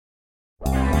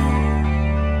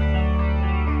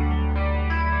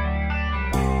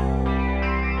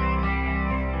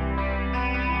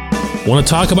Want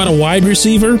to talk about a wide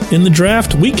receiver in the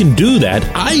draft? We can do that.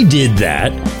 I did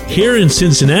that here in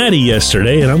Cincinnati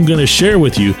yesterday, and I'm going to share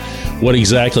with you what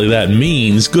exactly that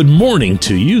means. Good morning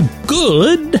to you.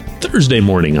 Good Thursday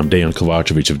morning. I'm Dan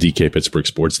Kovacevic of DK Pittsburgh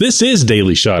Sports. This is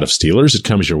Daily Shot of Steelers. It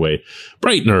comes your way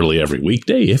bright and early every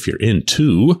weekday if you're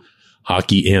into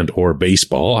hockey and or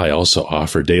baseball. I also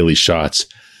offer daily shots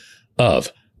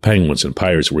of Penguins and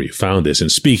Pirates where you found this.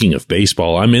 And speaking of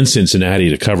baseball, I'm in Cincinnati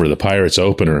to cover the Pirates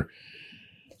opener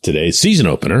today, season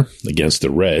opener against the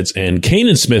Reds, and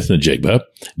Kanan Smith-Njigba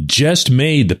just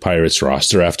made the Pirates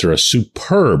roster after a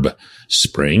superb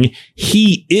spring.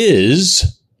 He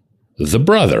is the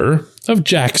brother of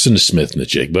Jackson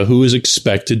Smith-Njigba, who is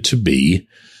expected to be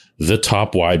the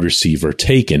top wide receiver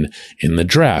taken in the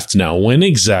draft. Now, when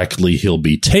exactly he'll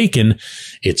be taken,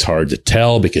 it's hard to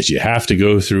tell because you have to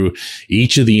go through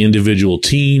each of the individual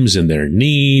teams and their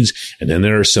needs. And then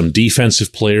there are some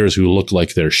defensive players who look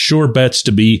like they're sure bets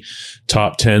to be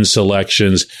top 10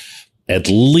 selections. At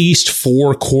least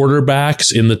 4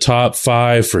 quarterbacks in the top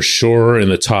 5 for sure in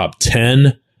the top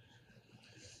 10.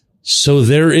 So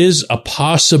there is a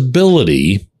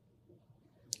possibility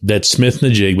that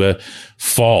Smith-Njigba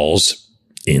falls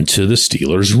into the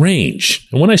Steelers' range.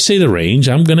 And when I say the range,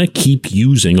 I'm going to keep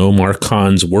using Omar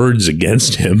Khan's words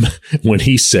against him when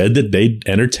he said that they'd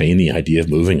entertain the idea of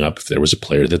moving up if there was a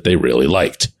player that they really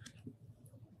liked.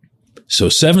 So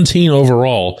 17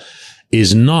 overall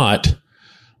is not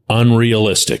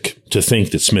unrealistic to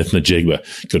think that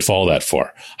Smith-Njigba could fall that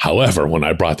far. However, when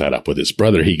I brought that up with his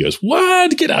brother, he goes,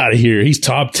 "What? Get out of here. He's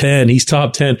top 10. He's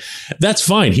top 10. That's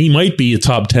fine. He might be a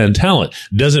top 10 talent.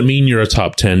 Doesn't mean you're a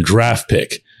top 10 draft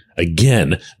pick.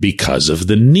 Again, because of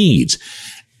the needs.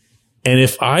 And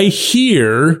if I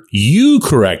hear you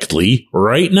correctly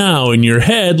right now in your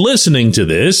head listening to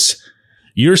this,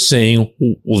 you're saying,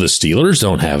 well, the Steelers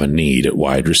don't have a need at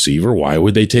wide receiver. Why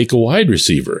would they take a wide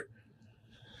receiver?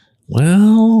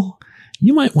 Well,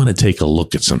 you might want to take a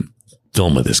look at some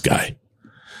film of this guy.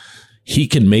 He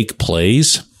can make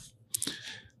plays.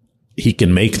 He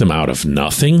can make them out of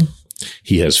nothing.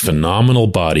 He has phenomenal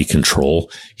body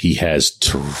control. He has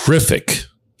terrific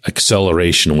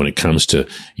acceleration when it comes to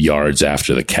yards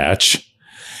after the catch.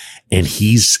 And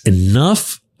he's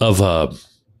enough of a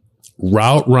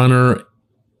route runner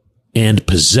and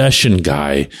possession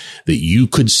guy that you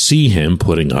could see him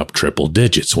putting up triple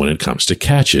digits when it comes to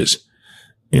catches.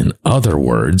 In other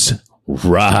words,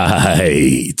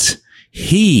 right,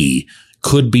 he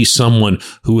could be someone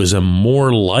who is a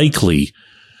more likely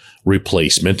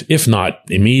replacement, if not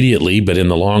immediately, but in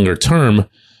the longer term,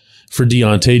 for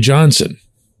Deontay Johnson.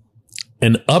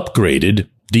 An upgraded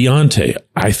Deontay,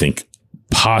 I think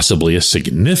possibly a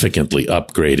significantly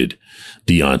upgraded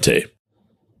Deontay.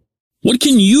 What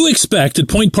can you expect at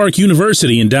Point Park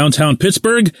University in downtown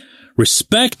Pittsburgh?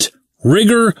 Respect,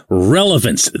 rigor,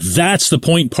 relevance. That's the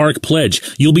Point Park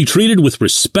Pledge. You'll be treated with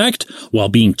respect while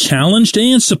being challenged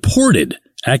and supported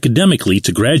academically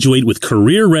to graduate with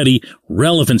career-ready,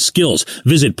 relevant skills.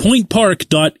 Visit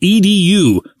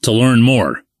pointpark.edu to learn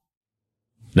more.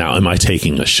 Now, am I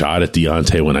taking a shot at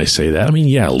Deontay when I say that? I mean,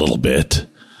 yeah, a little bit.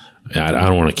 I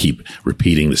don't want to keep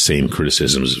repeating the same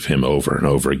criticisms of him over and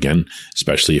over again,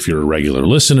 especially if you're a regular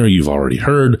listener. You've already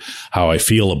heard how I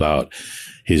feel about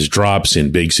his drops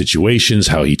in big situations,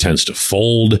 how he tends to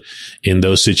fold in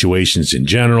those situations in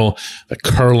general, the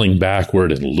curling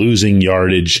backward and losing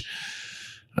yardage,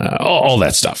 all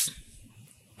that stuff.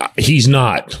 He's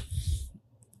not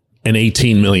an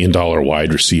 $18 million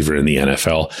wide receiver in the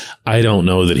NFL. I don't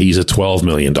know that he's a $12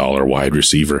 million wide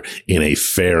receiver in a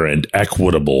fair and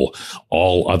equitable,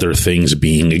 all other things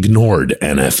being ignored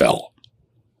NFL.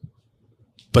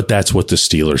 But that's what the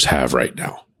Steelers have right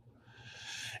now.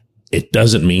 It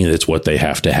doesn't mean it's what they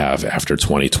have to have after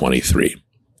 2023.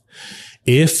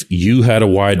 If you had a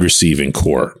wide receiving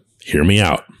core, hear me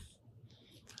out,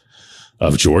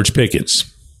 of George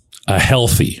Pickens, a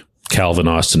healthy Calvin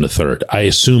Austin III, I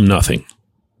assume nothing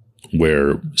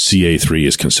where CA3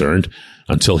 is concerned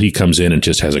until he comes in and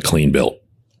just has a clean bill.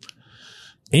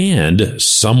 And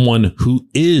someone who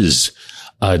is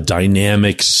a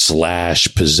dynamic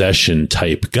 / possession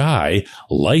type guy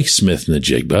like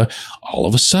Smith-Njigba, all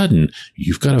of a sudden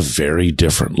you've got a very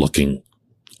different looking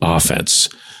offense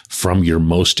from your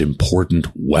most important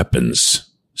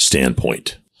weapons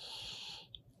standpoint.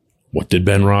 What did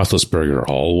Ben Roethlisberger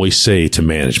always say to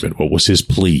management? What was his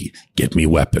plea? Get me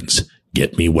weapons.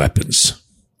 Get me weapons.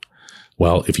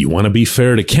 Well, if you want to be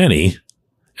fair to Kenny,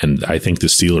 and I think the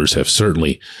Steelers have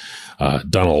certainly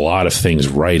done a lot of things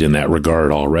right in that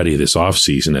regard already this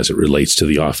offseason as it relates to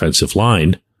the offensive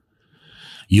line,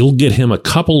 You'll get him a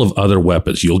couple of other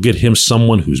weapons. You'll get him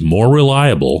someone who's more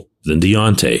reliable than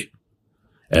Deontay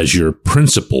as your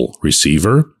principal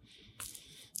receiver.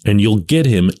 And you'll get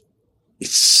him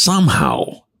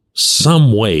somehow,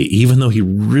 some way, even though he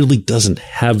really doesn't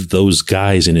have those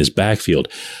guys in his backfield,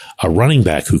 a running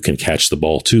back who can catch the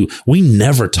ball too. We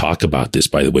never talk about this,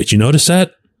 by the way. Did you notice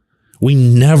that? We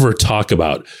never talk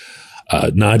about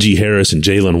Najee Harris and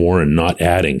Jaylen Warren not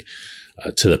adding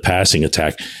to the passing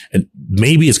attack. And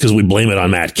maybe it's because we blame it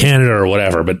on Matt Canada or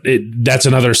whatever, but that's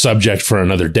another subject for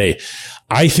another day.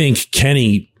 I think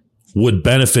Kenny would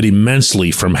benefit immensely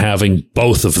from having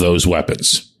both of those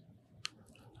weapons.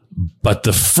 But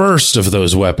the first of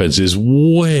those weapons is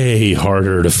way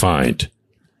harder to find.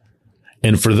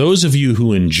 And for those of you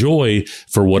who enjoy,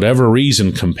 for whatever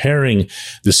reason, comparing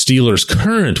the Steelers'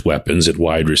 current weapons at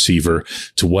wide receiver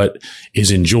to what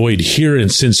is enjoyed here in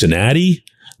Cincinnati,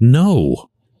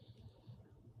 no.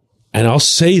 And I'll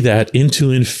say that into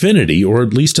infinity, or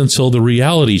at least until the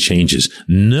reality changes.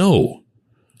 No.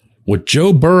 What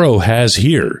Joe Burrow has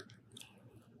here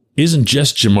isn't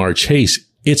just Jamar Chase.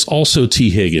 It's also T.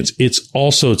 Higgins. It's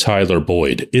also Tyler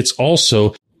Boyd. It's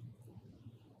also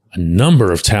a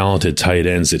number of talented tight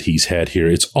ends that he's had here.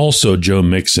 It's also Joe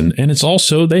Mixon. And it's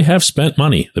also, they have spent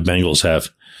money, the Bengals have,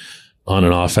 on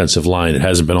an offensive line. It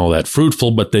hasn't been all that fruitful,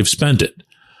 but they've spent it.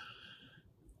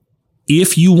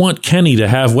 If you want Kenny to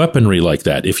have weaponry like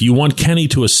that, if you want Kenny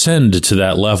to ascend to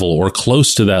that level or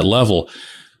close to that level,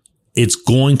 it's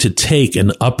going to take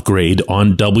an upgrade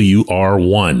on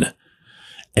WR1.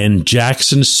 And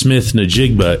Jackson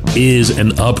Smith-Njigba is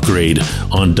an upgrade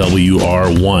on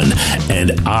WR1.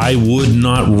 And I would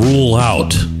not rule out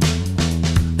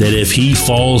that if he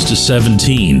falls to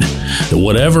 17, that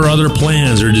whatever other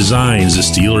plans or designs the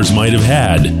Steelers might have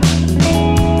had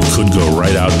could go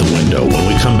right out the window.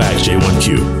 When we come back,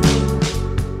 J1Q.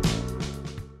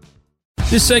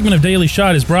 This segment of Daily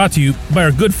Shot is brought to you by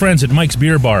our good friends at Mike's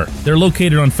Beer Bar. They're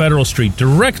located on Federal Street,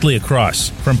 directly across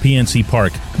from PNC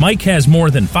Park. Mike has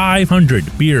more than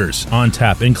 500 beers on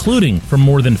tap, including from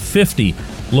more than 50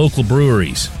 local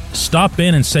breweries. Stop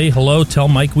in and say hello. Tell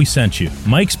Mike we sent you.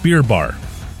 Mike's Beer Bar.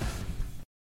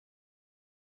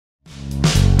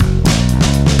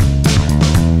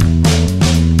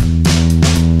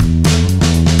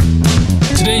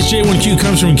 Today's J1Q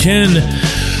comes from Ken,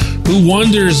 who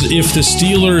wonders if the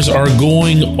Steelers are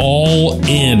going all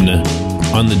in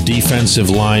on the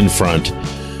defensive line front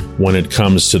when it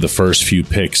comes to the first few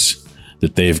picks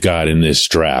that they've got in this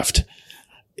draft.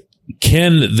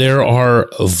 Ken, there are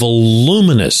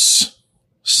voluminous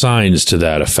signs to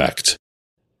that effect.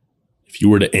 If you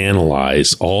were to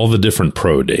analyze all the different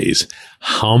pro days,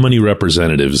 how many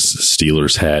representatives the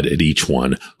Steelers had at each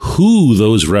one, who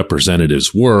those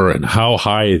representatives were, and how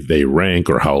high they rank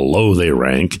or how low they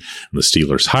rank in the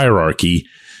Steelers hierarchy,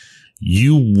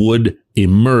 you would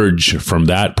emerge from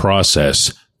that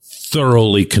process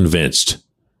thoroughly convinced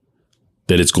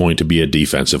that it's going to be a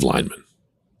defensive lineman.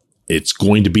 It's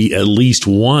going to be at least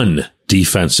one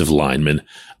defensive lineman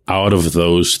out of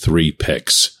those three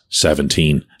picks,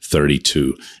 17,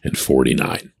 32, and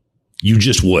 49. You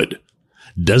just would.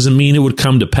 Doesn't mean it would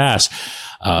come to pass.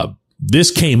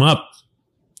 This came up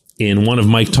in one of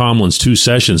Mike Tomlin's 2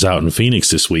 sessions out in Phoenix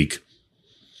this week,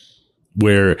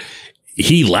 where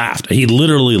he laughed. He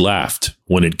literally laughed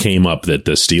when it came up that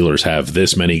the Steelers have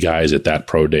this many guys at that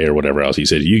pro day or whatever else. He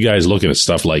said, you guys looking at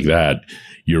stuff like that,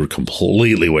 you're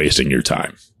completely wasting your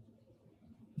time.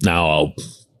 Now,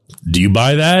 do you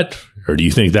buy that? Or do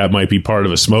you think that might be part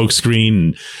of a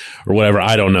smokescreen or whatever?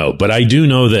 I don't know. But I do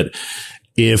know that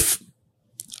if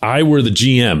I were the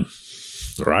GM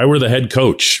or I were the head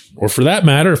coach, or for that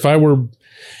matter, if I were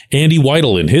Andy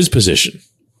Weidel in his position,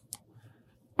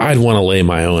 I'd want to lay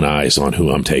my own eyes on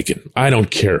who I'm taking. I don't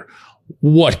care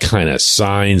what kind of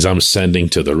signs I'm sending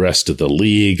to the rest of the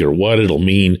league or what it'll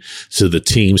mean to the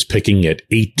teams picking at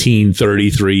 18,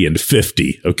 33, and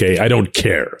 50. Okay. I don't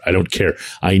care.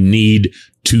 I need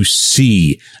to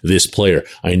see this player.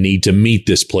 I need to meet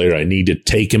this player. I need to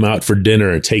take him out for dinner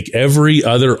and take every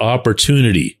other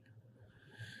opportunity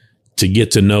to get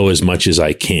to know as much as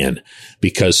I can,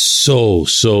 because so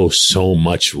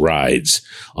much rides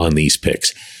on these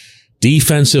picks.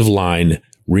 Defensive line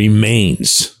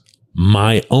remains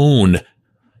my own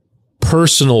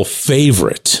personal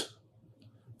favorite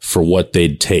for what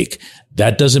they'd take.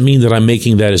 That doesn't mean that I'm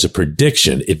making that as a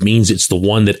prediction. It means it's the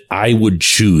one that I would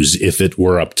choose if it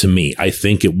were up to me. I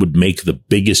think it would make the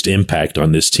biggest impact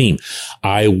on this team.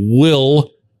 I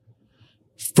will,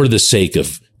 for the sake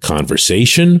of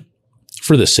conversation,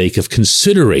 for the sake of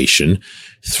consideration,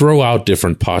 throw out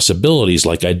different possibilities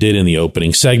like I did in the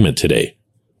opening segment today.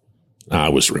 I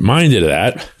was reminded of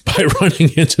that by running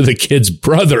into the kid's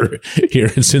brother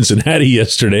here in Cincinnati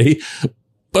yesterday.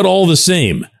 But all the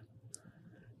same,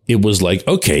 it was like,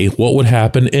 okay, what would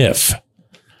happen if?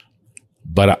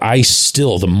 But I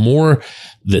still, the more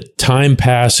that time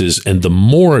passes and the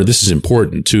more, this is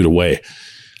important too, to weigh,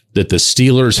 that the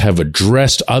Steelers have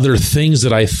addressed other things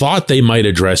that I thought they might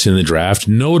address in the draft,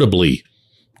 notably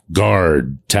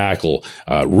guard, tackle,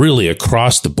 really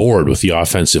across the board with the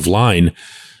offensive line,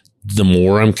 the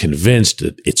more I'm convinced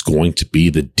that it's going to be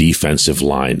the defensive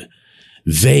line.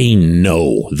 They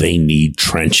know they need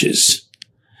trenches.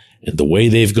 And the way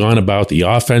they've gone about the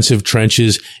offensive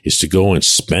trenches is to go and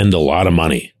spend a lot of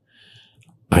money.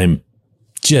 I'm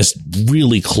just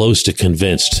really close to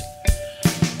convinced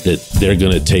that they're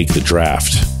going to take the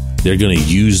draft. They're going to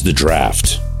use the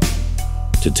draft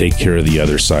to take care of the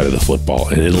other side of the football.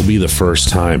 And it'll be the first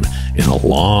time in a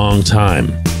long time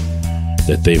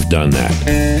that they've done that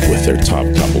with their top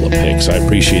couple of picks. I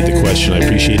appreciate the question. I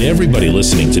appreciate everybody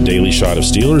listening to Daily Shot of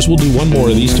Steelers. We'll do one more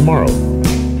of these tomorrow.